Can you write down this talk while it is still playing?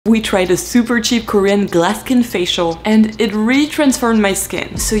we tried a super cheap Korean glass skin facial and it really transformed my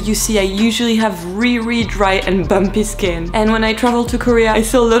skin. So you see, I usually have really dry and bumpy skin, and when I traveled to Korea I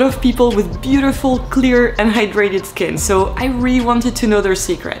saw a lot of people with beautiful, clear and hydrated skin, so I really wanted to know their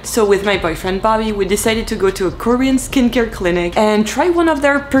secret. So with my boyfriend Bobby, we decided to go to a Korean skincare clinic and try one of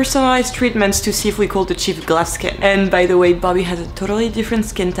their personalized treatments to see if we could achieve glass skin. And by the way, Bobby has a totally different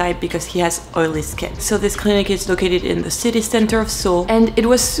skin type because he has oily skin. So this clinic is located in the city center of Seoul, and it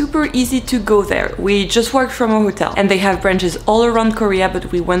was super easy to go there. We just walked from a hotel, and they have branches all around Korea,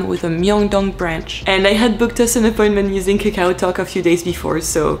 but we went with a Myeongdong branch. And I had booked us an appointment using KakaoTalk a few days before,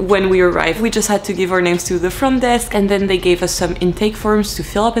 so when we arrived, we just had to give our names to the front desk, and then they gave us some intake forms to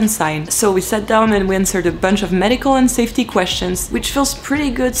fill up and sign. So we sat down and we answered a bunch of medical and safety questions, which feels pretty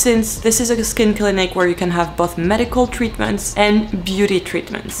good since this is a skin clinic where you can have both medical treatments and beauty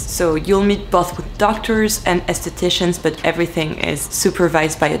treatments. So you'll meet both with doctors and estheticians, but everything is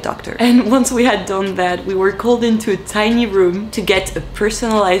supervised by a doctor. And once we had done that, we were called into a tiny room to get a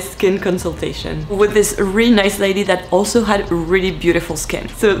personalized skin consultation with this really nice lady that also had really beautiful skin.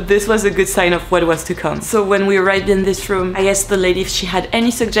 So this was a good sign of what was to come. So when we arrived in this room, I asked the lady if she had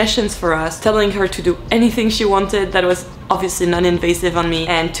any suggestions for us, telling her to do anything she wanted that was obviously non-invasive on me,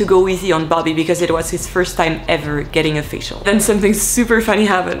 and to go easy on Bobby because it was his first time ever getting a facial. Then something super funny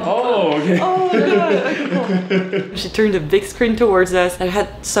happened. Oh, okay. Oh my god, okay, cool. She turned a big screen towards us that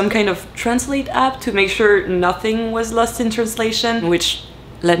had some kind of translate app to make sure nothing was lost in translation, which,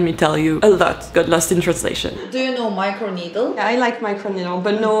 let me tell you, a lot got lost in translation. Do you know microneedle? Yeah, I like microneedle,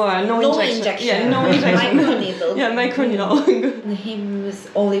 but no injection. Yeah, no injection. Microneedle. Yeah, microneedle. Him's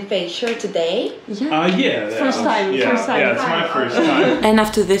only facial today? Yeah. First time. Yeah, it's my first time. And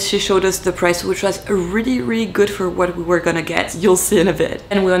after this, she showed us the price, which was really good for what we were gonna get. You'll see in a bit.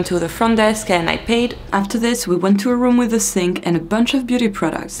 And we went to the front desk and I paid. After this, we went to a room with a sink and a bunch of beauty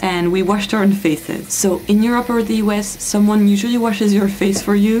products, and we washed our own faces. So in Europe or the US, someone usually washes your face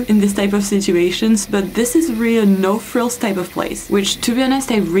for you in this type of situations, but this is really a no-frills type of place, which to be honest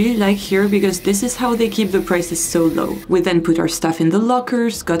I really like here because this is how they keep the prices so low. We then put our stuff in the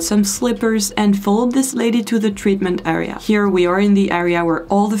lockers, got some slippers, and followed this lady to the treatment area. Here we are in the area where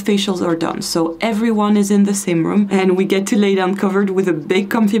all the facials are done, so everyone is in the same room and we get to lay down covered with a big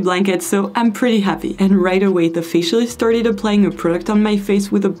comfy blanket, so I'm pretty happy. And right away the facialist started applying a product on my face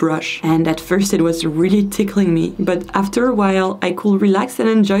with a brush, and at first it was really tickling me, but after a while I could relax and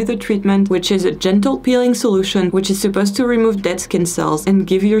enjoy the treatment, which is a gentle peeling solution which is supposed to remove dead skin cells and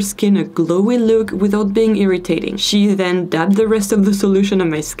give your skin a glowy look without being irritating. She then dabbed the rest of the solution on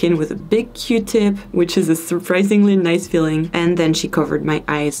my skin with a big Q-tip, which is a surprisingly nice feeling, and then she covered my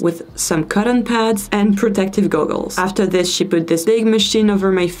eyes with some cotton pads and protective goggles. After this, she put this big machine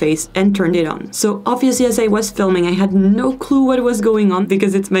over my face and turned it on. So obviously as I was filming, I had no clue what was going on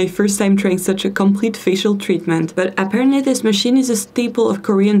because it's my first time trying such a complete facial treatment, but apparently this machine is a staple of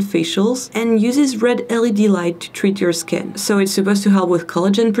Korean facials and uses red LED light to treat your skin. So it's supposed to help with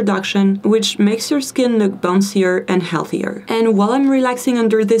collagen production, which makes your skin look bouncier and healthier. And while I'm relaxing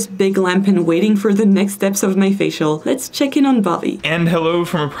under this big lamp and waiting for the next steps of my facial, let's check in on Bobby. And hello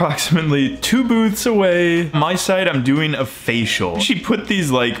from approximately 2 booths away. My side, I'm doing a facial. She put these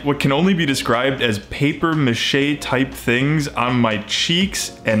like what can only be described as paper mache type things on my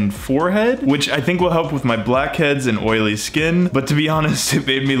cheeks and forehead, which I think will help with my blackheads and oily skin. But to be honest, it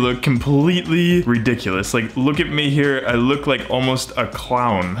made me look completely ridiculous. Like, look at me here, I look like almost a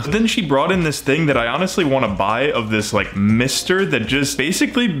clown. But then she brought in this thing that I honestly want to buy, of this like mister that just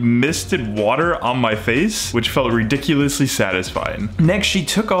basically misted water on my face, which felt ridiculously satisfying. Next, she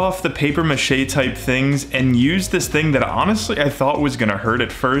took off the paper mache type things and used this thing that honestly I thought was gonna hurt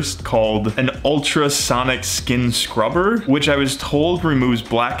at first, called an ultrasonic skin scrubber, which I was told removes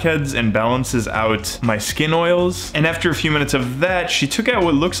blackheads and balances out my skin oils. And after a few minutes of that, she took out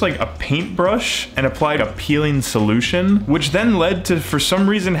what looks like a paintbrush and applied a peeling solution, which then led to, for some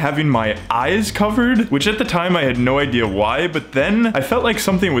reason, having my eyes covered, which at the time I had no idea why, but then I felt like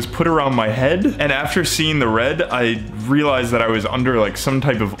something was put around my head, and after seeing the red, I realized that I was under like some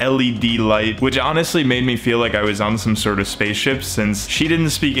type of LED light, which honestly made me feel like I was on some sort of spaceship, since she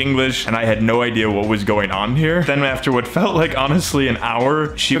didn't speak English and I had no idea what was going on here. Then after what felt like honestly an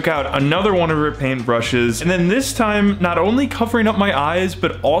hour, she took out another one of her paintbrushes, and then this time not only covering up my eyes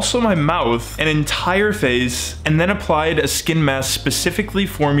but also my mouth and entire face, and then applied a skin mask specifically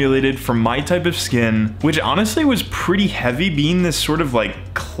formulated for my type of skin, which honestly was pretty heavy, being this sort of like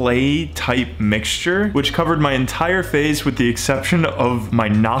clay type mixture, which covered my entire face with the exception of my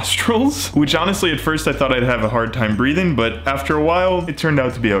nostrils, which honestly at first I thought I'd have a hard time breathing, but after a while it turned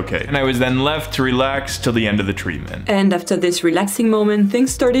out to be okay. And I was then left to relax till the end of the treatment. And after this relaxing moment,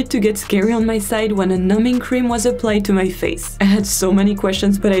 things started to get scary on my side when a numbing cream was applied to my face. I had so many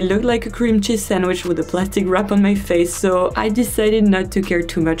questions, but I looked like a cream cheese sandwich with a plastic wrap on my face, so I decided not to care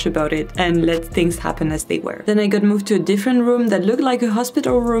too much about it and let things happen as they were. Then I got moved to a different room that looked like a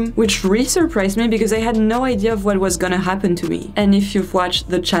hospital room, which really surprised me because I had no idea of what was gonna happen to me. And if you've watched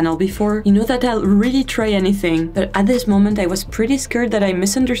the channel before, you know that I'll really try anything, but at this moment I was pretty scared that I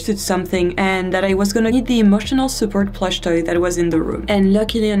misunderstood something and that I was gonna need the emotional support plush toy that was in the room. And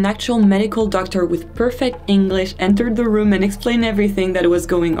luckily an actual medical doctor with perfect English entered the room and explained everything that was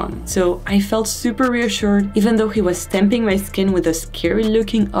going on. So I felt super reassured, even though he was stamping my skin with a scary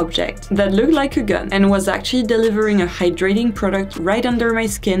looking object that looked like a gun and was actually delivering a hydrating product right under my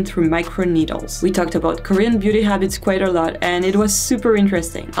skin through microneedles. We talked about Korean beauty habits quite a lot and it was super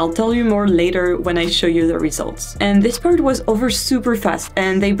interesting. I'll tell you more later when I show you the results. And this part was over super fast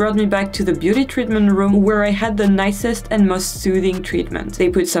and they brought me back to the beauty treatment room where I had the nicest and most soothing treatment. They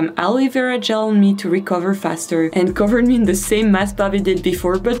put some aloe vera gel on me to recover faster and covered me in the same mask Bobby did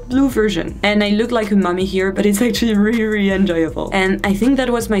before, but blue version. And I look like a mommy here, but it's actually really enjoyable. And I think that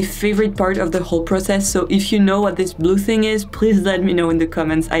was my favorite part of the whole process, so if you know what this blue thing is, please let me know in the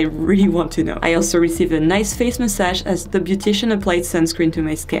comments. I really want to know. I also received a nice face massage as the beautician applied sunscreen to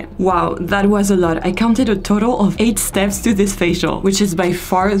my skin. Wow, that was a lot. I counted a total of 8 steps to this facial, which is by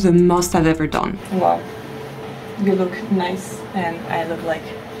far the most I've ever done. Wow, you look nice and I look like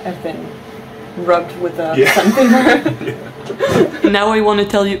I've been rubbed with a sandpaper. Now I want to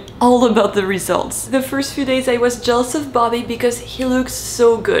tell you all about the results. The first few days I was jealous of Bobby because he looks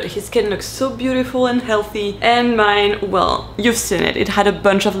so good. His skin looks so beautiful and healthy, and mine, well, you've seen it. It had a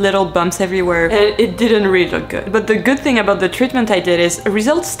bunch of little bumps everywhere and it didn't really look good. But the good thing about the treatment I did is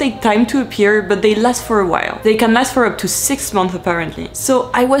results take time to appear, but they last for a while. They can last for up to 6 months apparently. So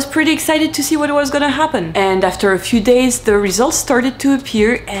I was pretty excited to see what was gonna happen. And after a few days the results started to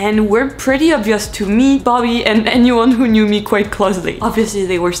appear and were pretty obvious to me, Bobby, and anyone who knew me quite closely. Obviously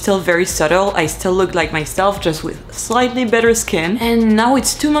they were still very subtle. I still looked like myself, just with slightly better skin. And now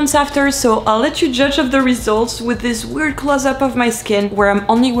it's 2 months after, so I'll let you judge of the results with this weird close-up of my skin where I'm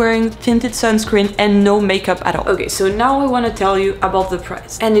only wearing tinted sunscreen and no makeup at all. Okay, so now I want to tell you about the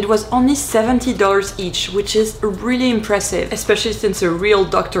price. And it was only $70 each, which is really impressive, especially since a real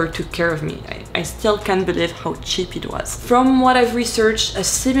doctor took care of me. I still can't believe how cheap it was. From what I've researched, a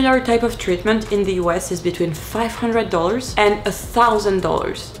similar type of treatment in the US is between $500 and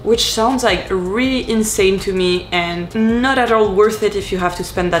 $1,000, which sounds like really insane to me and not at all worth it if you have to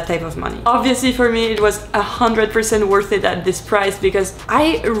spend that type of money. Obviously for me it was 100% worth it at this price because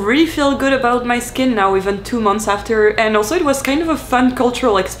I really feel good about my skin now, even 2 months after, and also it was kind of a fun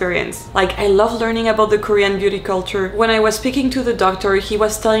cultural experience. Like, I love learning about the Korean beauty culture. When I was speaking to the doctor, he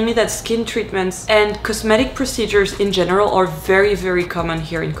was telling me that skin treatments and cosmetic procedures in general are very common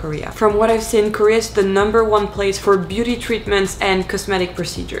here in Korea. From what I've seen, Korea is the #1 place for beauty treatments and cosmetic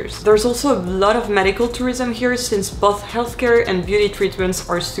procedures. There's also a lot of medical tourism here since both healthcare and beauty treatments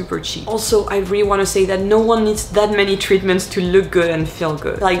are super cheap. Also, I really want to say that no one needs that many treatments to look good and feel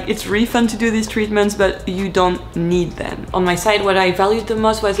good. Like, it's really fun to do these treatments, but you don't need them. On my side, what I valued the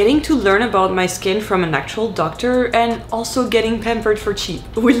most was getting to learn about my skin from an actual doctor and also getting pampered for cheap.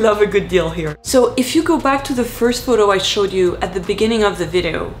 We love a good deal here. So if you go back to the first photo I showed you at the beginning of the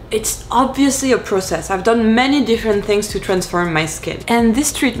video, it's obviously a process. I've done many different things to transform my skin, and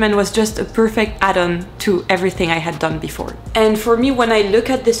this treatment was just a perfect add-on to everything I had done before. And for me, when I look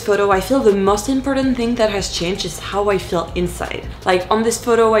at this photo, I feel the most important thing that has changed is how I feel inside. Like, on this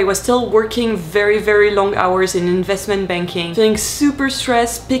photo I was still working very long hours in investment banking, feeling super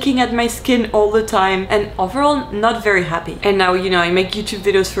stressed, picking at my skin all the time, and overall not very happy. And now, you know, I make YouTube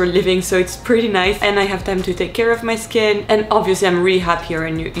videos for a living, so it's pretty nice and I have time to take care of my skin, and obviously I'm really happier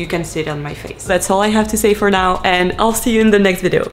and you can see it on my face. That's all I have to say for now, and I'll see you in the next video.